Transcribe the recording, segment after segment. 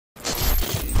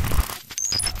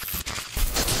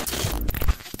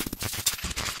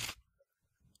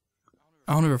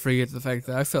I'll never forget the fact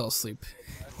that I fell asleep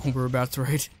when we were about to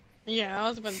raid. Yeah, I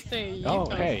was about to say, you Oh,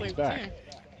 fell hey, asleep he's back.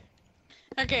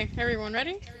 too. Okay, everyone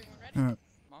ready? Alright.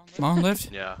 Mom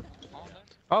left? Yeah.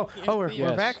 Oh, Yes, oh, we're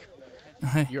yes. back?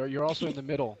 Hey, You're also in the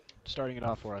middle, starting it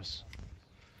off for us.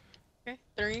 Okay,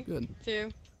 3, good.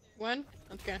 2, 1,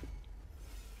 let's go.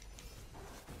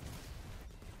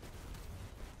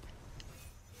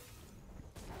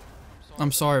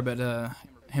 I'm sorry about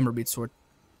hammer beat sword.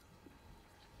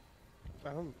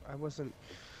 I wasn't.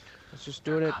 I was just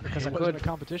doing it because I It wasn't could. a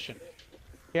competition.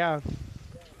 Yeah.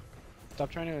 Stop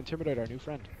trying to intimidate our new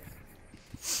friend.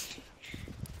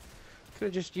 Could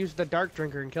have just used the dark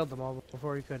drinker and killed them all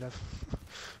before he could have.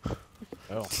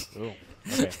 Oh, ooh.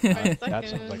 Okay. 5 That sounds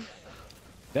seconds. like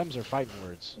them's are fighting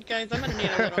words. Guys, I'm gonna need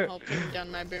a little help taking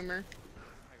down my boomer.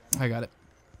 I got it.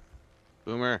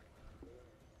 Boomer.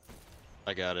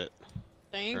 I got it.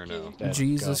 Thank Or you. no. Dead.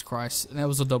 Jesus Go. Christ. That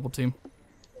was a double team.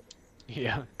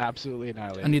 Yeah, absolutely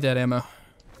annihilated. I need that ammo.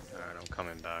 Alright, I'm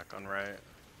coming back on right.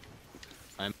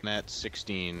 I'm at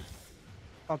 16.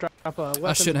 I'll drop a weapons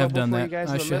I shouldn't have bubble done for that. you guys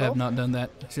I in the should have middle. not done that.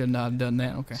 I should not have done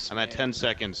that. Okay. I'm at 10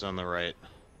 seconds on the right.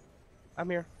 I'm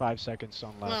here. 5 seconds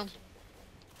on left.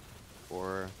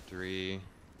 Well, 4, 3,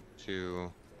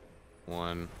 2,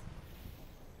 1.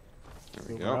 There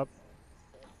we Boomer go. up.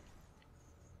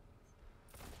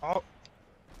 Oh.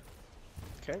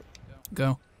 Okay.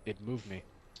 Go. It moved me.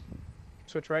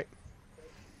 Switch right.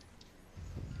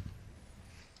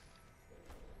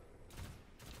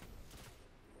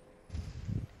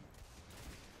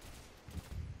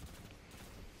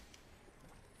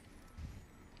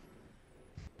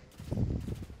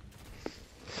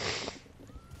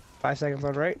 Five seconds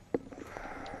on right.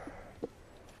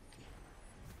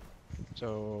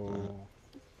 So,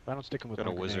 if I don't stick him with Got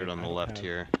a my wizard grenade, on I the don't left have-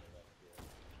 here.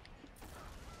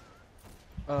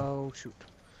 Oh shoot.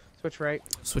 Switch right.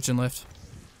 Switching left.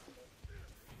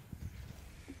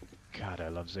 God, I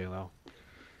love Zalo.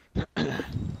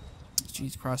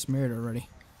 Jesus Christ, married already.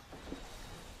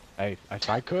 Hey, if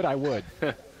I could, I would.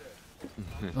 Well,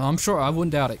 I'm sure. I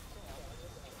wouldn't doubt it.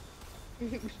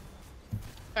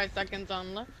 5 seconds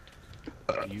on left.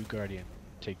 You, Guardian,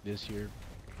 take this here.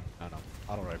 I don't know.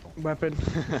 Auto rifle. Weapon.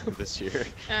 This year.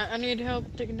 I need help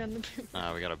taking down the boomer.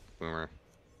 Ah, we got a boomer.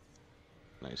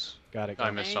 Nice. Got it. I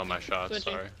Go. missed all my shots,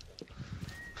 Switching. sorry.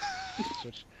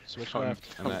 Switch I'm, left.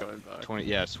 I'm I'm at going back. 20.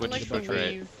 Yeah, I switch like to the switch right.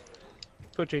 wave.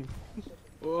 Switching.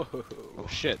 Oh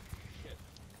shit.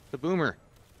 The boomer.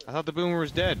 I thought the boomer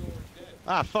was dead.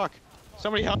 Ah, fuck.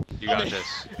 Somebody help. You got me.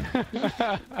 this.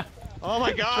 Oh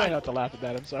my Try god. not to laugh at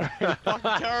that. I'm sorry.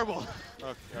 Fucking terrible.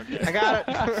 Okay. I got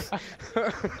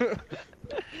it.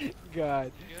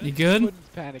 God. You good? Puddin's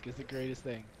panic is the greatest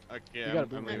thing. Okay, You got a I'm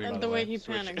boomer. leaving. by And the the way way. he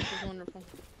Switch. panics is wonderful.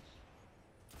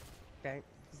 Okay.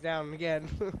 He's down again.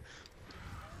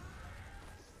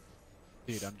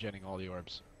 Dude, I'm jetting all the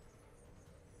orbs.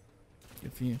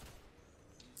 Good for you.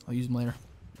 I'll use them later.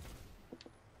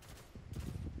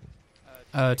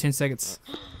 10 seconds.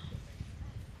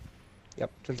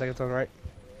 Yep. 10 seconds on right.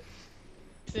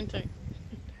 Syntax.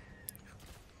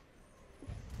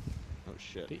 Oh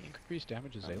shit. The increased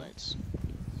damage is Oh, Zalo. nice. Is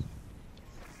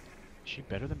she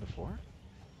better than before?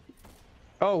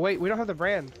 Oh wait, we don't have the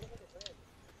brand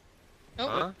Oh,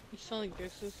 Huh? you sound like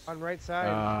ghosts. on right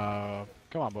side.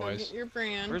 Come on, Go boys. get your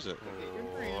brand. Where is it? Get your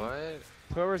brand. What?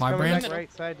 Whoever's My coming brand? back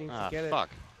right side needs Ah, to get fuck.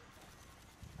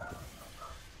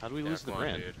 How do we Yeah, lose the come on,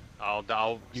 brand? dude. I'll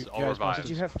You I'll guys revive. must Did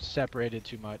you have- separated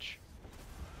too much. it.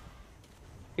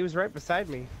 He was right beside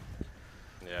me.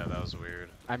 Yeah, that was weird.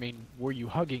 I mean, were you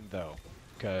hugging though?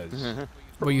 Because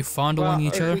Were you fondling Well,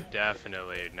 each if other? we-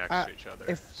 Definitely next to each other.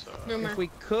 if- So Boomer. If we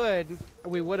could,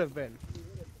 we would have been.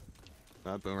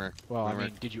 Not boomer. well, I Boomer.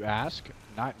 mean, did you ask?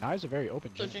 Nye's a very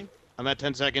open gym. Switching. I'm at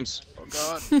 10 seconds. oh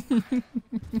god.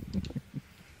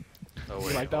 Oh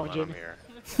wait, like that hold one, on, I'm Jamie? here.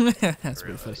 That's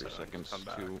pretty Realize funny. 3 that. seconds. Come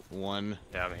back. 2, 1.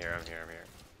 Yeah, I'm here. I'm here. I'm here.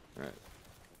 Alright.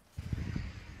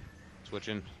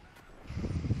 Switching.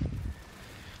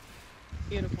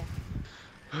 Beautiful.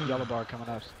 Yellow bar coming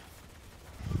up.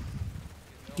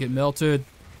 Get melted.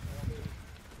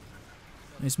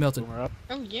 He's melted. Boomer up.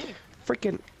 Oh yeah.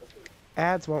 Freaking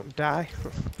ads won't die.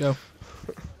 Go.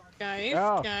 Guys,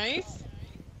 Oh. guys.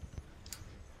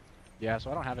 Yeah,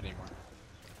 so I don't have it anymore.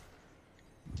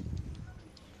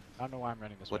 I don't know why I'm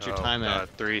running this. What's way. your time at?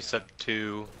 3, set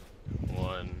 2,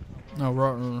 1. No,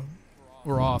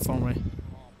 we're off, aren't we?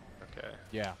 Okay.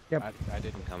 Yeah. Yep. I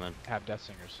didn't I'm coming. have Death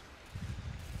Singers.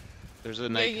 There's a Yeah,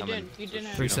 knight you coming. did. You did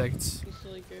have 3 it. seconds. You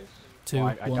silly goose. 2,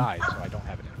 Well, I 1. died, so I don't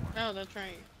have it anymore. Oh, that's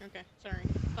right. Okay, sorry.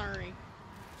 Sorry.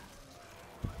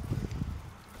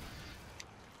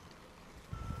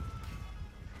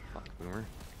 Fuck, boomer.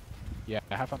 Yeah,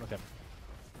 have fun with him.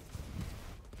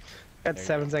 Got There you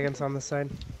 7 go. seconds on this side.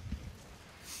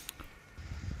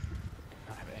 I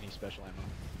don't have any special ammo.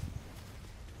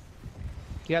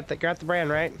 You got the brand,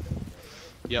 right?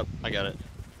 Yep, I got it.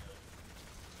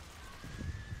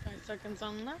 5 seconds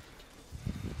on left.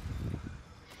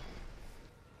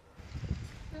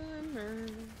 Boomer.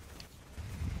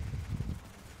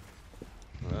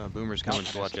 Boomer's coming,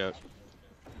 so watch out.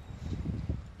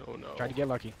 Oh no. Try to get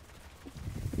lucky.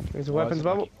 There's a Well, weapons isn't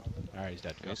bubble. lucky. Alright, he's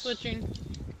dead. Nice. Switching.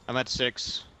 I'm at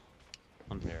 6.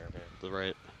 On Here, here. the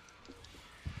right.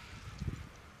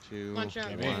 2, Watch out,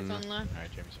 Jamie. guys 1. on left.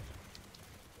 Alright, Jamie's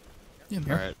Yeah, I'm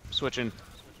here. Alright, switching.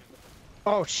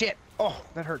 Oh shit! Oh,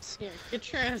 that hurts. Here,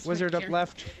 get your ass Wizard back up here.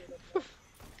 left.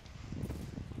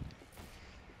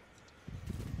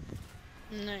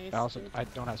 Nice. Allison, I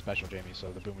don't have special, Jamie,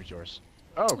 so the boomer's yours.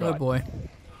 Oh Oh god. boy.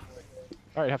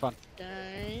 Alright, have fun.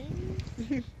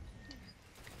 Guys.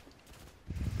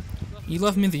 You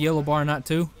left me the yellow bar, not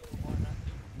two?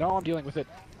 No, I'm dealing with it.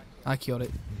 I killed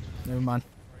it. Never mind.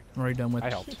 I'm already done with I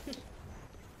it. helped.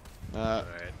 Alright.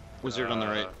 Wizard on the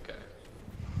right. Okay.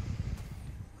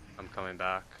 I'm coming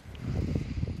back.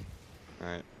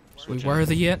 Alright. We switching.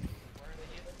 worthy yet?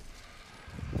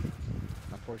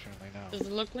 Unfortunately, no. Does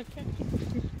it look like it?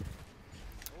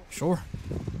 Sure.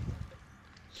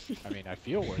 I mean, I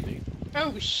feel worthy.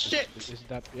 Oh shit! Isn't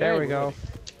that? There Yeah, we go.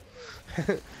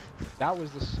 worthy. That was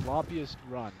the sloppiest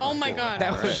run. Oh my before. god!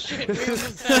 That Oh was- shit! We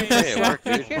almost died. Hey, it worked,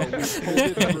 dude. But we pulled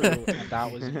it through, and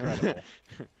that was incredible.